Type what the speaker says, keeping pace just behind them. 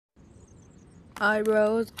Alright,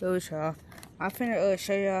 bro, let's go, y'all. I'm finna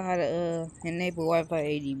show y'all how to enable Wi-Fi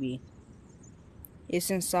ADB. It's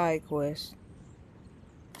in side quest.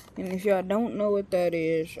 And if y'all don't know what that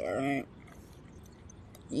is, alright.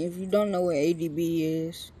 If you don't know what ADB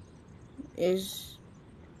is, it's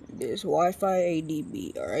this Wi-Fi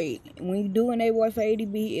ADB, alright. When you do enable Wi-Fi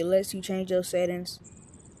ADB, it lets you change your settings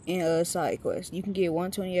in side quest. You can get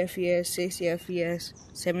 120 FPS, 60 FPS,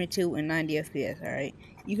 72 and 90 FPS, alright.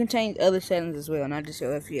 You can change other settings as well, not just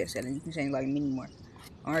your FPS settings. You can change like many more.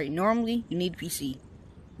 Alright, normally you need a PC,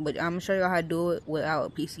 but I'm gonna show y'all how to do it without a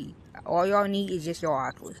PC. All y'all need is just your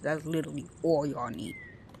Oculus. That's literally all y'all need.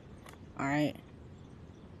 Alright.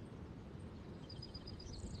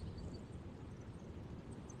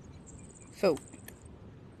 So,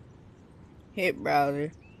 hit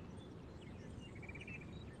browser.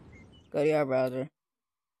 Go to your browser.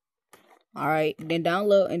 Alright, then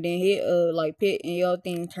download and then hit like put in your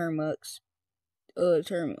thing Termux.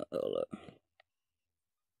 Termux.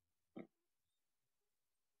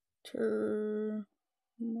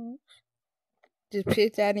 Just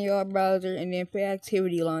put that in your browser and then put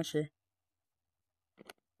activity launcher.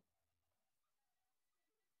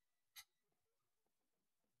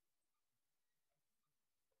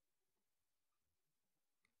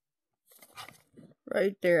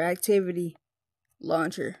 Right there, activity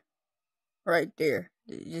launcher. Right there.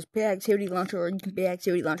 Just put activity launcher, or you can put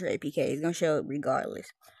activity launcher APK. It's gonna show it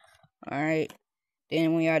regardless. Alright.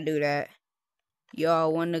 Then when y'all do that,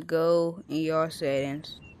 y'all wanna go in your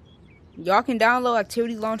settings. Y'all can download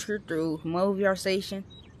activity launcher through Mobile Station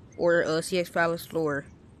or CX File Explorer.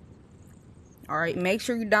 Alright, make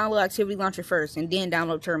sure you download activity launcher first and then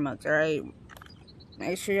download Termux, alright?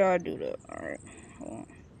 Make sure y'all do that. Alright. Hold on.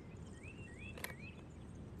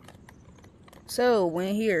 So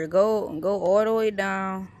when here, go all the way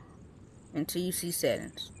down until you see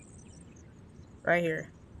settings. Right here.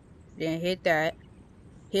 Then hit that.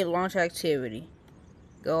 Hit launch activity.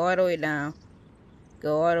 Go all the way down.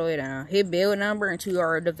 Go all the way down. Hit build number until you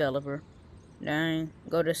are a developer. Then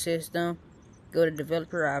go to system. Go to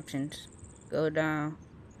developer options. Go down.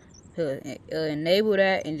 Enable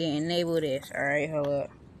that and then enable this. Alright, hold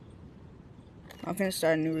up. I'm finna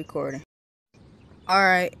start a new recording.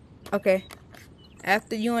 Alright, okay.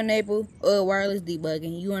 After you enable wireless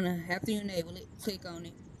debugging, after you enable it, click on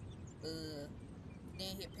it.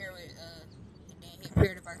 Then hit pair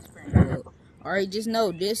device parent mode. Alright, just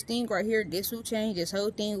know this thing right here, this will change, this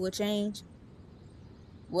whole thing will change.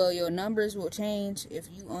 Well, your numbers will change if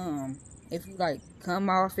you like come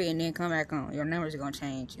off it and then come back on. Your numbers are gonna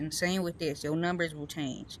change. And same with this, your numbers will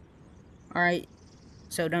change. Alright.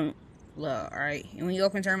 So don't look, alright. And when you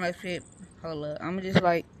open Termux Pit, hold up. I'm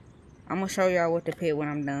gonna show y'all what to pit when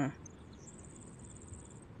I'm done.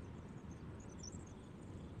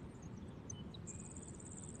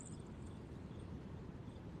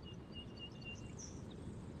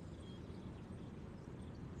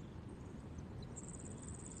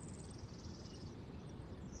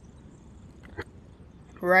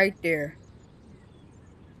 Right there.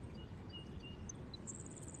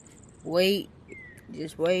 Wait.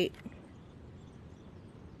 Just wait.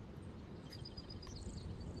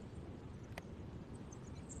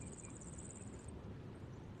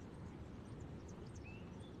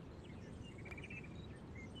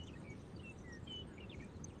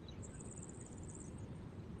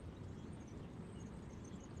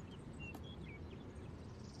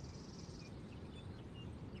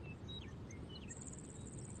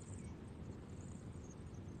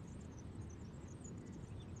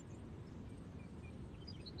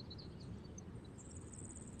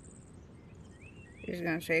 It's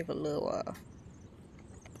gonna take a little while.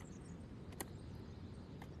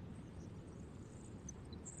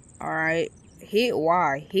 Alright. Hit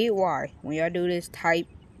Y. Hit Y. When y'all do this, type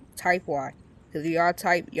Y. Cause y'all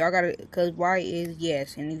type, y'all gotta, cause Y is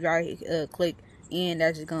yes. And if y'all click in,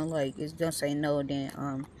 that's just gonna it's gonna say no, then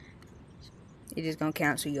it's just gonna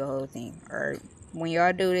cancel your whole thing. Alright. When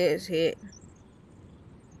y'all do this, hit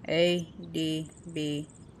ADB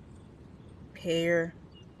pair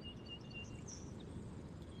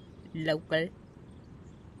local.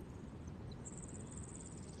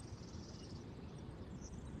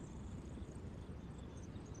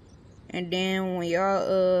 And then when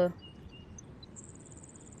y'all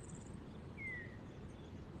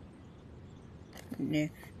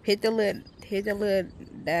hit the little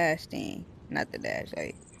dash thing, not the dash,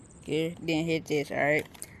 like here, then hit this.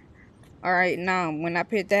 Alright, now when I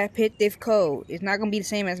put this code, it's not gonna be the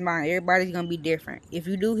same as mine. Everybody's gonna be different. If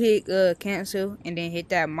you do hit cancel and then hit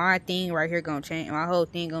that, my thing right here gonna change. My whole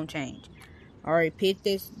thing gonna change. Alright, put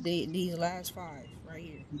these last 5 right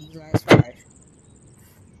here. These last 5.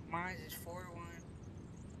 Why is this 4-1?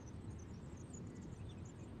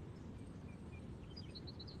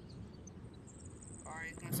 Alright,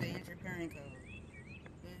 it's gonna say enter parent code.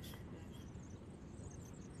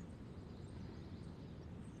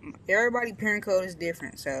 Everybody parent code is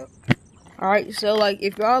different, so. Alright, so like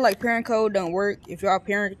if y'all like parent code don't work, if y'all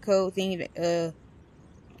parent code thing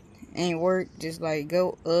ain't work, just like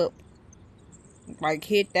go up, like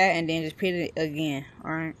hit that and then just hit it again.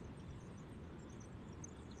 Alright.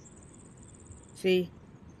 See?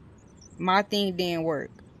 My thing didn't work.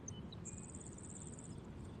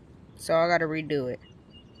 So I gotta redo it.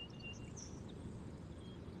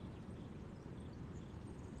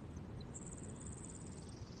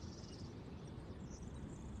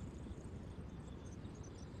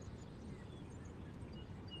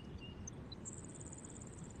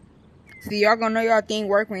 See, y'all gonna know y'all thing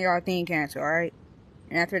work when y'all thing cancel, alright?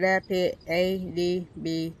 And after that, hit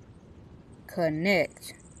ADB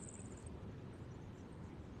connect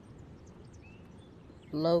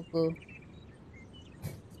local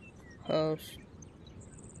host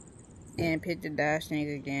and hit the dash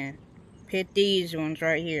thing again. Hit these ones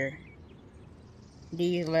right here.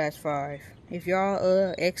 These last 5. If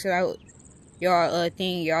y'all exit out y'all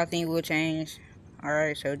thing will change.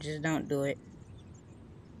 Alright, so just don't do it.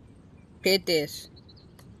 Hit this.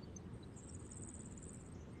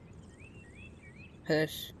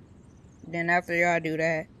 Hush. Then after y'all do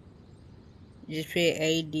that, just hit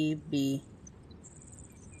ADB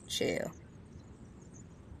shell.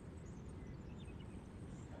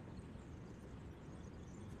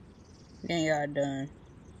 Then y'all done.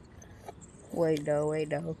 Wait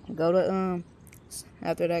though. Go to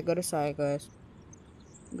after that go to side guys.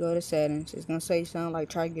 Go to settings. It's gonna say something like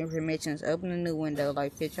try getting permissions. Open a new window,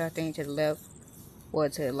 like pitch y'all thing to the left or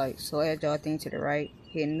to like select y'all thing to the right.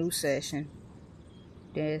 Hit new session.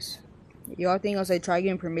 This. Y'all thing gonna say try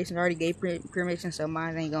getting permissions. I already gave permission, so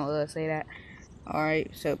mine ain't gonna say that.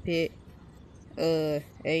 Alright, so hit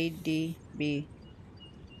ADB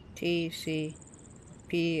TCPIP.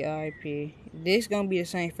 This gonna be the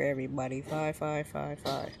same for everybody.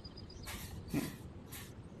 5555.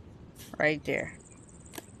 Right there.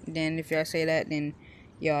 Then if y'all say that, then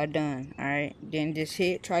y'all done. Alright. Then just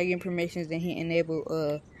hit try getting permissions, then hit enable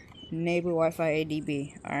Wi-Fi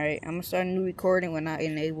ADB. Alright. I'm gonna start a new recording when I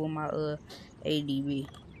enable my ADB.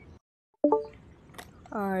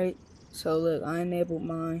 Alright. So look, I enabled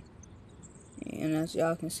mine. And as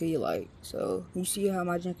y'all can see, like, so you see how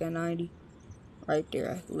my junk at 90? Right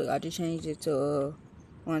there. Look, I just changed it to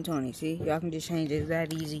 120. See? Y'all can just change it. It's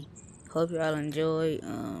that easy. Hope y'all enjoy.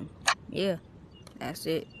 Yeah. That's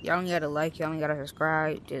it. Y'all ain't gotta like, y'all ain't gotta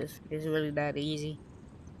subscribe. Just, it's really that easy.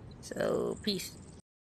 So, peace.